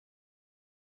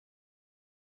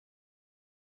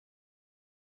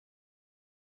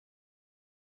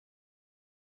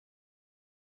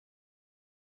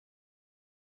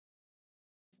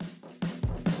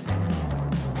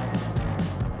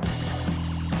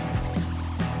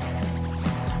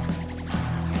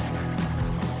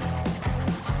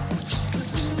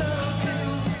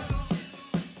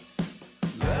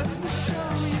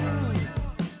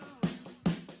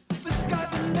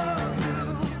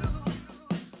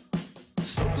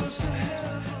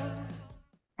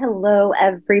Hello,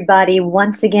 everybody.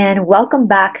 Once again, welcome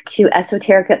back to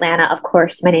Esoteric Atlanta. Of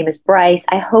course, my name is Bryce.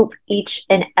 I hope each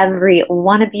and every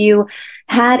one of you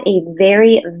had a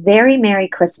very, very Merry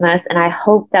Christmas, and I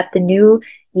hope that the new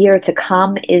year to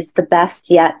come is the best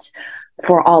yet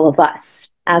for all of us.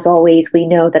 As always, we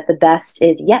know that the best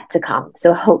is yet to come.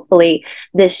 So hopefully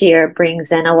this year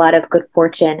brings in a lot of good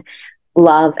fortune,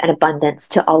 love, and abundance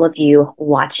to all of you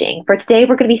watching. For today,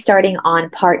 we're going to be starting on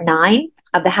part 9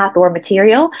 of the Hathor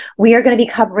material. We are going to be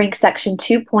covering section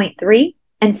 2.3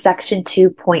 and section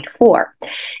 2.4.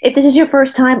 If this is your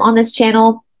first time on this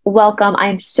channel, welcome. I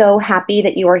am so happy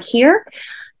that you are here.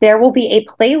 There will be a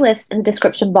playlist in the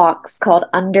description box called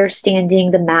Understanding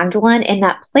the Magdalene. In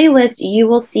that playlist, you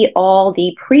will see all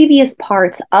the previous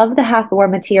parts of the Hathor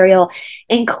material,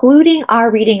 including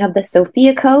our reading of the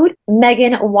Sophia Code,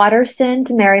 Megan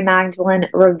Watterson's Mary Magdalene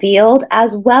Revealed,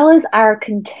 as well as our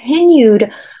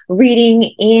continued reading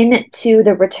into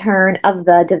the return of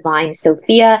the Divine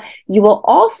Sophia. You will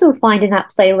also find in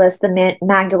that playlist the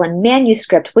Magdalene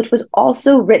manuscript, which was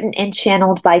also written and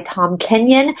channeled by Tom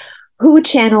Kenyon, who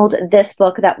channeled this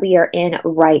book that we are in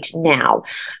right now.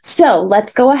 So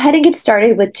let's go ahead and get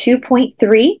started with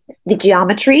 2.3, the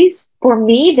geometries. For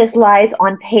me, this lies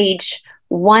on page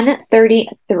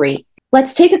 133.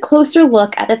 Let's take a closer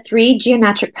look at the 3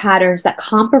 geometric patterns that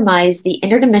comprise the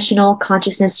interdimensional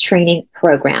consciousness training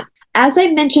program. As I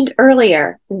mentioned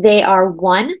earlier, they are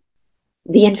 1,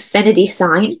 the infinity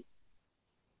sign,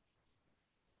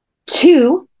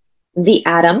 2, the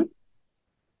atom,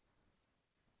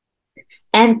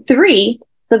 and 3,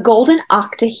 the golden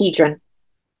octahedron.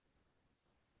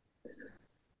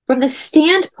 From the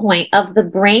standpoint of the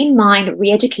brain-mind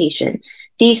re-education,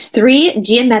 these 3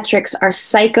 geometrics are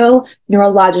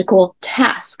psycho-neurological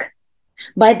tasks.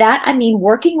 By that, I mean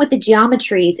working with the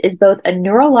geometries is both a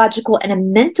neurological and a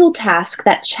mental task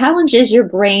that challenges your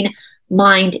brain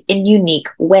mind in unique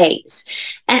ways.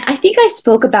 And I think I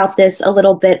spoke about this a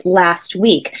little bit last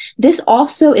week. This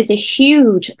also is a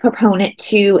huge proponent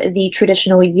to the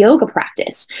traditional yoga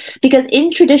practice, because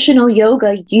in traditional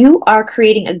yoga, you are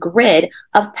creating a grid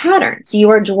of patterns. You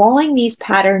are drawing these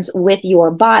patterns with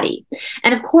your body.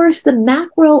 And of course, the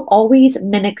macro always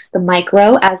mimics the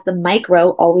micro, as the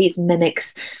micro always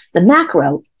mimics the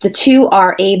macro. The two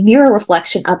are a mirror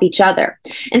reflection of each other.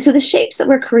 And so the shapes that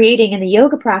we're creating in the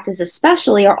yoga practice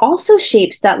especially are also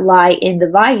shapes that lie in the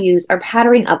vayus, or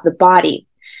patterning of the body.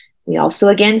 We also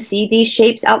again see these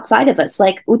shapes outside of us,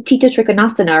 like Utthita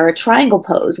Trikonasana, or a triangle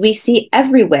pose. We see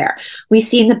everywhere. We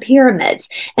see in the pyramids.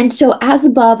 And so as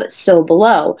above, so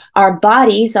below. Our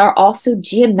bodies are also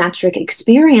geometric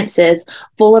experiences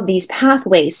full of these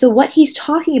pathways. So what he's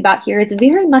talking about here is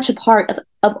very much a part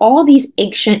of all these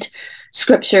ancient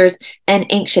scriptures and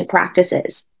ancient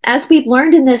practices. As we've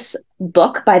learned in this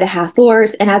book by the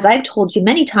Hathors, and as I've told you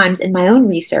many times in my own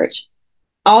research,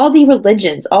 all the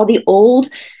religions, all the old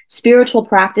spiritual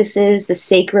practices, the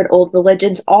sacred old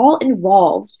religions, all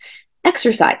involved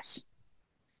exercise.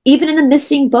 Even in the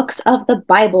missing books of the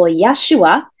Bible,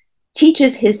 Yeshua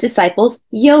teaches his disciples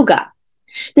yoga.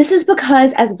 This is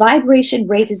because as vibration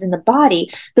raises in the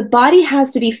body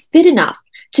has to be fit enough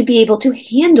to be able to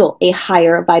handle a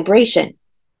higher vibration.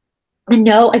 And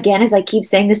no, again, as I keep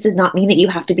saying, this does not mean that you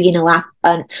have to be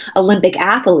an Olympic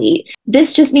athlete.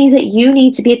 This just means that you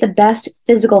need to be at the best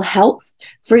physical health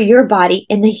for your body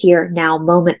in the here, now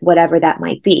moment, whatever that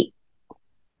might be.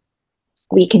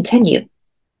 We continue.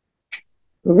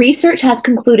 Research has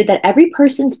concluded that every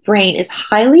person's brain is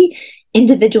highly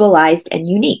individualized and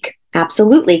unique.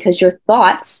 Absolutely, because your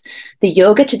thoughts, the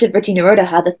yoga chitta vritti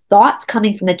nirodha, the thoughts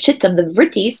coming from the chittam, the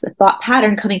vrittis, the thought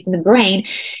pattern coming from the brain,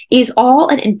 is all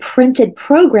an imprinted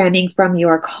programming from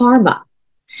your karma.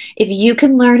 If you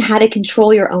can learn how to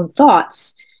control your own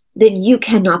thoughts, then you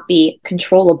cannot be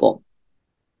controllable.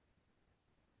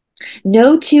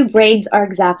 No 2 brains are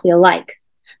exactly alike.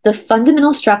 The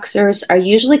fundamental structures are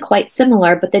usually quite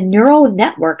similar, but the neural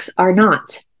networks are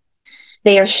not.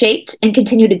 They are shaped and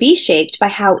continue to be shaped by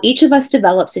how each of us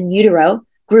develops in utero,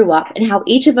 grew up, and how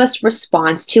each of us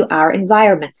responds to our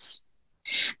environments.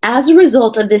 As a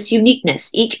result of this uniqueness,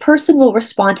 each person will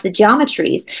respond to the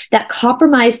geometries that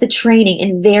compromise the training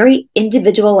in very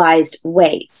individualized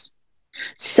ways.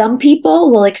 Some people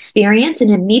will experience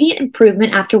an immediate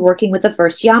improvement after working with the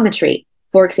first geometry,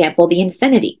 for example, the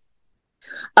infinity.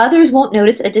 Others won't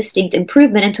notice a distinct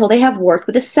improvement until they have worked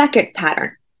with a second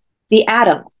pattern, the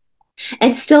atom.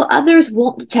 And still others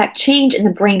won't detect change in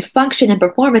the brain function and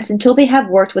performance until they have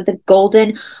worked with the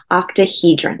golden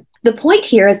octahedron. The point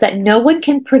here is that no one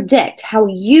can predict how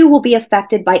you will be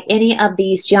affected by any of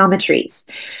these geometries.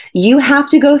 You have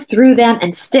to go through them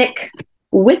and stick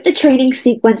with the training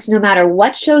sequence, no matter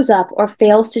what shows up or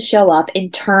fails to show up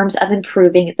in terms of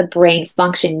improving the brain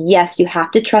function, yes, you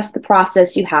have to trust the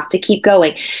process. You have to keep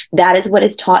going. That is what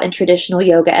is taught in traditional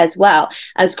yoga as well.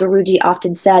 As Guruji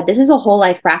often said, this is a whole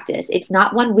life practice. It's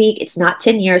not 1 week. It's not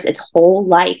 10 years. It's whole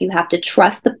life. You have to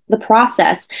trust the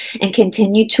process and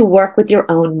continue to work with your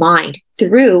own mind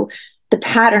through the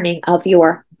patterning of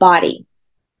your body.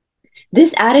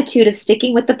 This attitude of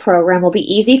sticking with the program will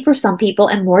be easy for some people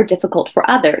and more difficult for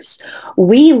others.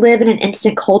 We live in an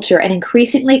instant culture and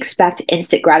increasingly expect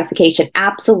instant gratification.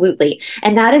 Absolutely.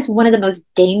 And that is one of the most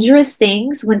dangerous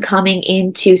things when coming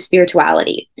into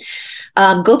spirituality.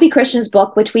 Gopi Krishna's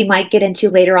book, which we might get into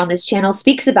later on this channel,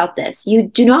 speaks about this. You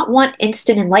do not want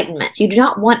instant enlightenment. You do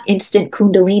not want instant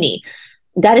Kundalini.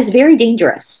 That is very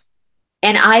dangerous.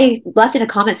 And I left in a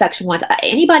comment section once,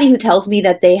 anybody who tells me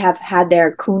that they have had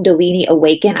their Kundalini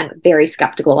awaken, I'm very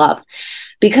skeptical of,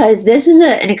 because this is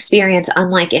an experience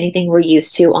unlike anything we're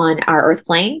used to on our earth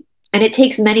plane. And it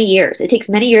takes many years. It takes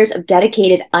many years of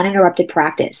dedicated, uninterrupted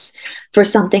practice for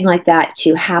something like that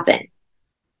to happen.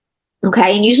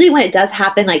 Okay. And usually when it does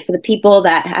happen, like for the people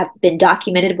that have been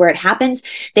documented where it happens,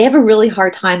 they have a really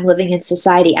hard time living in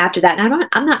society after that. And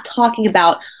I'm not talking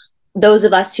about those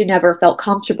of us who never felt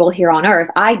comfortable here on earth.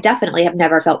 I definitely have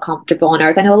never felt comfortable on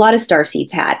earth. I know a lot of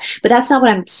starseeds had, but that's not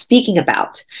what I'm speaking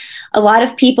about. A lot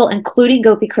of people, including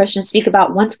Gopi Krishna, speak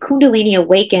about once Kundalini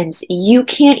awakens, you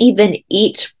can't even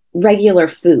eat regular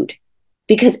food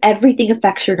because everything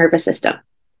affects your nervous system.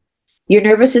 Your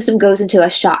nervous system goes into a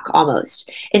shock almost.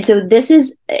 And so this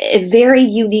is very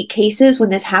unique cases when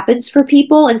this happens for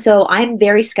people. And so I'm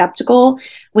very skeptical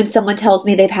when someone tells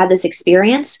me they've had this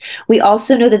experience. We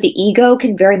also know that the ego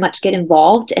can very much get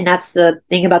involved. And that's the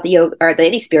thing about the yoga or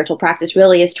any spiritual practice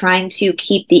really, is trying to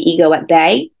keep the ego at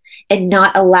bay and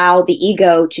not allow the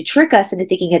ego to trick us into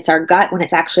thinking it's our gut when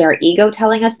it's actually our ego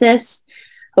telling us this.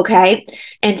 Okay.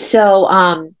 And so,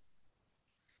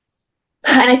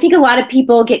 and I think a lot of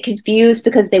people get confused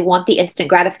because they want the instant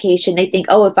gratification. They think,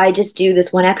 oh, if I just do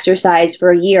this one exercise for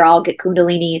a year, I'll get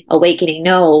Kundalini awakening.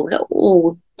 No,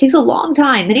 it takes a long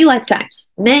time, many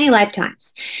lifetimes.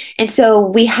 And so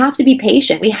we have to be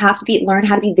patient. We have to learn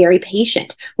how to be very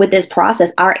patient with this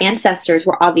process. Our ancestors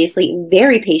were obviously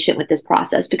very patient with this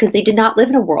process because they did not live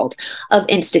in a world of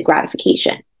instant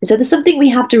gratification. And so this is something we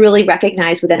have to really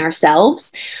recognize within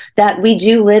ourselves, that we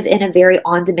do live in a very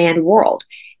on-demand world.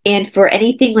 And for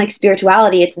anything like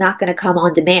spirituality, it's not going to come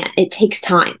on demand. It takes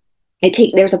time.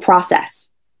 There's a process.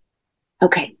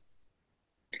 Okay.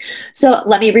 So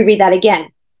let me reread that again.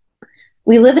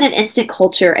 We live in an instant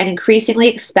culture and increasingly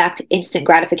expect instant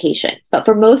gratification. But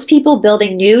for most people,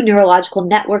 building new neurological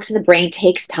networks in the brain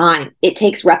takes time. It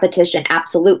takes repetition,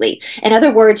 absolutely. In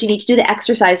other words, you need to do the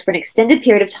exercise for an extended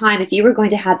period of time if you were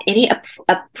going to have any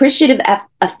appreciative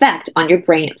effect on your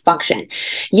brain function.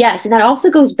 Yes, and that also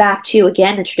goes back to,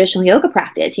 again, the traditional yoga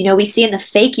practice. You know, we see in the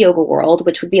fake yoga world,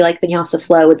 which would be like Vinyasa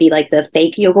Flow, would be like the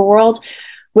fake yoga world,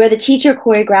 where the teacher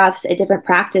choreographs a different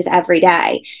practice every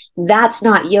day. That's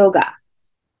not yoga.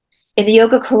 In the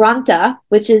Yoga Karanta,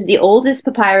 which is the oldest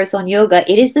papyrus on yoga,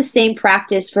 it is the same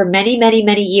practice for many, many,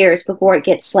 many years before it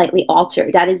gets slightly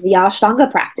altered. That is the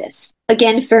Ashtanga practice.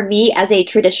 Again, for me, as a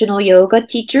traditional yoga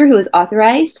teacher who is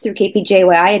authorized through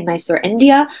KPJYI in Mysore,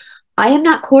 India, I am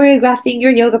not choreographing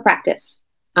your yoga practice.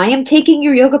 I am taking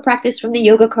your yoga practice from the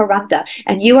Yoga Karanta,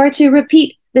 and you are to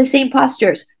repeat the same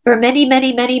postures for many,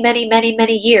 many, many, many, many,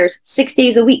 many years, 6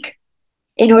 days a week,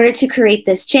 in order to create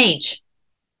this change.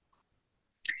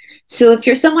 So if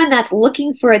you're someone that's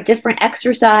looking for a different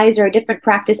exercise or a different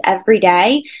practice every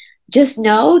day, just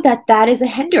know that that is a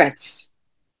hindrance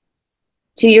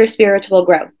to your spiritual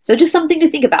growth. So just something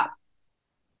to think about.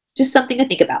 Just something to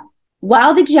think about.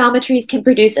 While the geometries can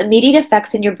produce immediate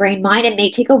effects in your brain mind, it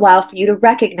may take a while for you to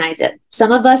recognize it.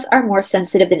 Some of us are more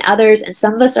sensitive than others, and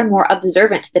some of us are more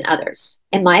observant than others.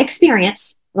 In my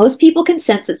experience, most people can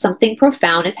sense that something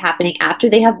profound is happening after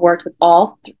they have worked with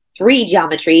all three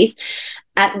geometries,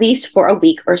 at least for a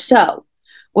week or so.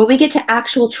 When we get to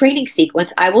actual training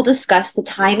sequence, I will discuss the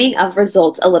timing of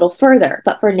results a little further.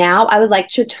 But for now, I would like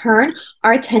to turn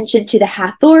our attention to the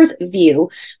Hathor's view,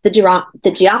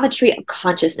 the geometry of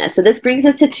consciousness. So this brings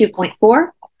us to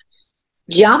 2.4,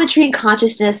 geometry and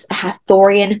consciousness, a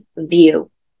Hathorian view.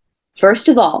 First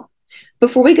of all,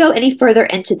 before we go any further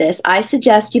into this, I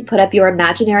suggest you put up your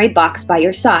imaginary box by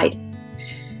your side.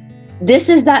 This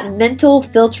is that mental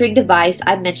filtering device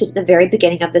I mentioned at the very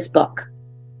beginning of this book.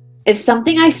 If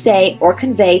something I say or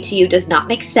convey to you does not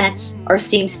make sense or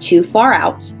seems too far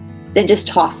out, then just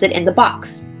toss it in the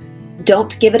box.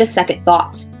 Don't give it a second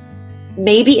thought.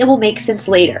 Maybe it will make sense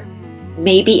later.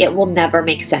 Maybe it will never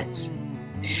make sense.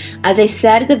 As I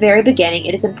said at the very beginning,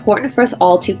 it is important for us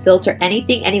all to filter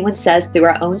anything anyone says through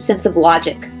our own sense of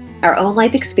logic, our own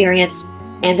life experience,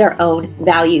 and our own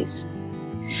values.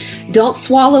 Don't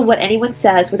swallow what anyone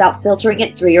says without filtering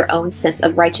it through your own sense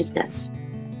of righteousness.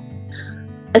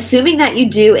 Assuming that you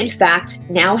do, in fact,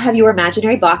 now have your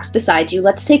imaginary box beside you,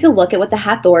 let's take a look at what the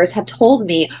Hathors have told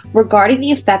me regarding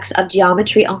the effects of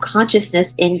geometry on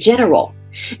consciousness in general,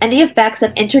 and the effects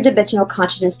of interdimensional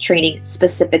consciousness training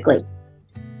specifically.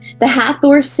 The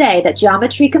Hathors say that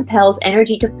geometry compels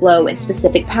energy to flow in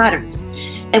specific patterns.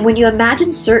 And when you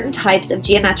imagine certain types of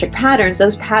geometric patterns,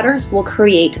 those patterns will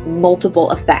create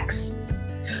multiple effects.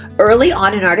 Early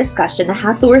on in our discussion, the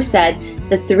Hathors said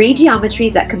the three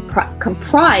geometries that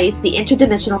comprise the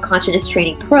interdimensional consciousness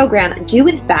training program do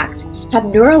in fact have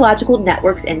neurological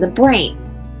networks in the brain.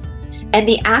 And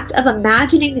the act of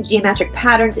imagining the geometric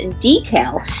patterns in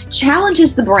detail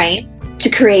challenges the brain to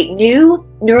create new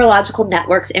neurological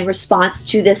networks in response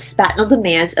to the spatinal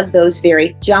demands of those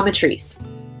very geometries.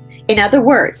 In other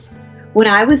words, when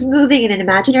I was moving in an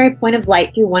imaginary point of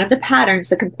light through one of the patterns,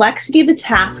 the complexity of the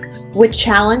task would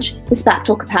challenge the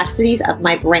spatial capacities of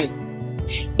my brain.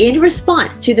 In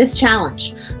response to this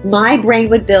challenge, my brain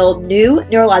would build new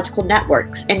neurological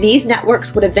networks, and these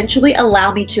networks would eventually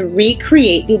allow me to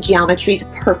recreate the geometries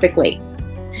perfectly.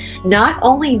 Not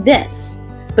only this,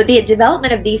 but the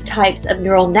development of these types of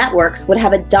neural networks would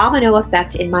have a domino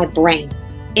effect in my brain,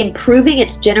 improving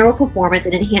its general performance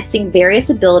and enhancing various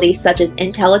abilities such as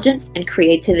intelligence and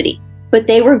creativity. But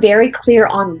they were very clear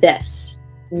on this.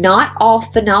 Not all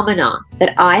phenomena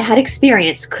that I had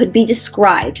experienced could be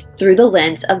described through the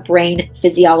lens of brain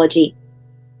physiology.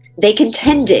 They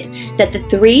contended that the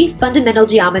three fundamental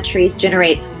geometries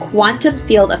generate quantum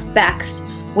field effects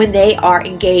when they are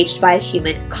engaged by a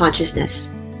human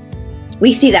consciousness.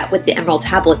 We see that with the Emerald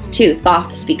Tablets too.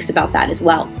 Thoth speaks about that as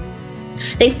well.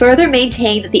 They further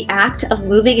maintain that the act of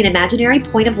moving an imaginary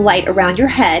point of light around your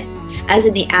head, as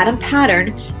in the atom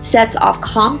pattern, sets off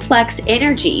complex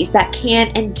energies that can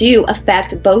and do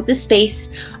affect both the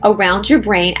space around your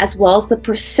brain as well as the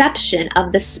perception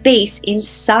of the space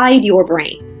inside your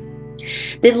brain.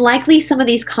 Then likely some of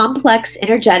these complex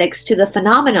energetics to the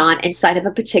phenomenon inside of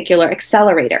a particular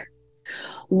accelerator.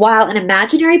 While an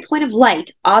imaginary point of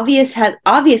light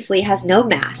obviously has no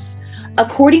mass,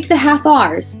 according to the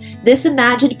Hathors, this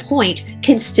imagined point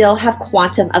can still have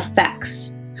quantum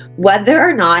effects. Whether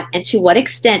or not and to what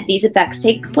extent these effects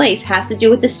take place has to do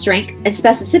with the strength and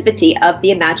specificity of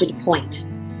the imagined point.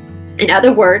 In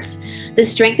other words, the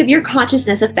strength of your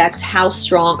consciousness affects how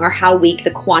strong or how weak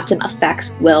the quantum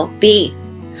effects will be.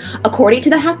 According to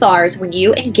the Hathors, when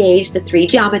you engage the three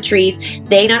geometries,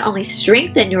 they not only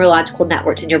strengthen neurological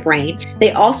networks in your brain,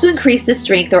 they also increase the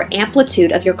strength or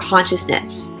amplitude of your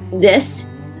consciousness. This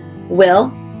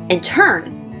will, in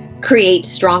turn, create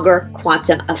stronger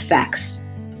quantum effects.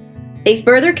 They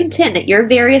further contend that your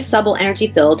various subtle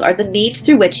energy fields are the means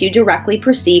through which you directly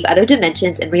perceive other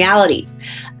dimensions and realities,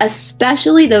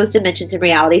 especially those dimensions and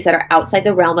realities that are outside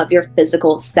the realm of your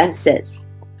physical senses.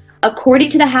 According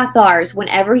to the Hathors,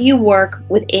 whenever you work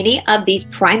with any of these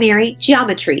primary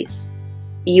geometries,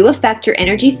 you affect your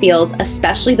energy fields,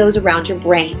 especially those around your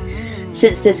brain,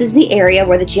 since this is the area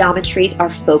where the geometries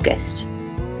are focused.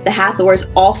 The Hathors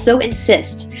also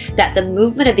insist that the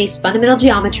movement of these fundamental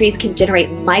geometries can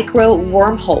generate micro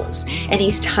wormholes, and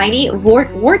these tiny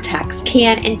vortex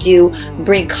can and do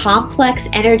bring complex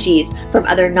energies from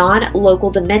other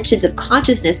non-local dimensions of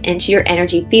consciousness into your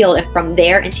energy field, and from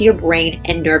there into your brain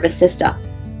and nervous system.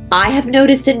 I have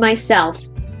noticed in myself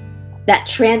that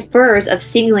transfers of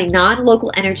seemingly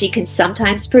non-local energy can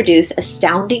sometimes produce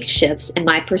astounding shifts in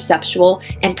my perceptual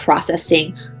and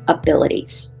processing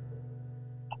abilities.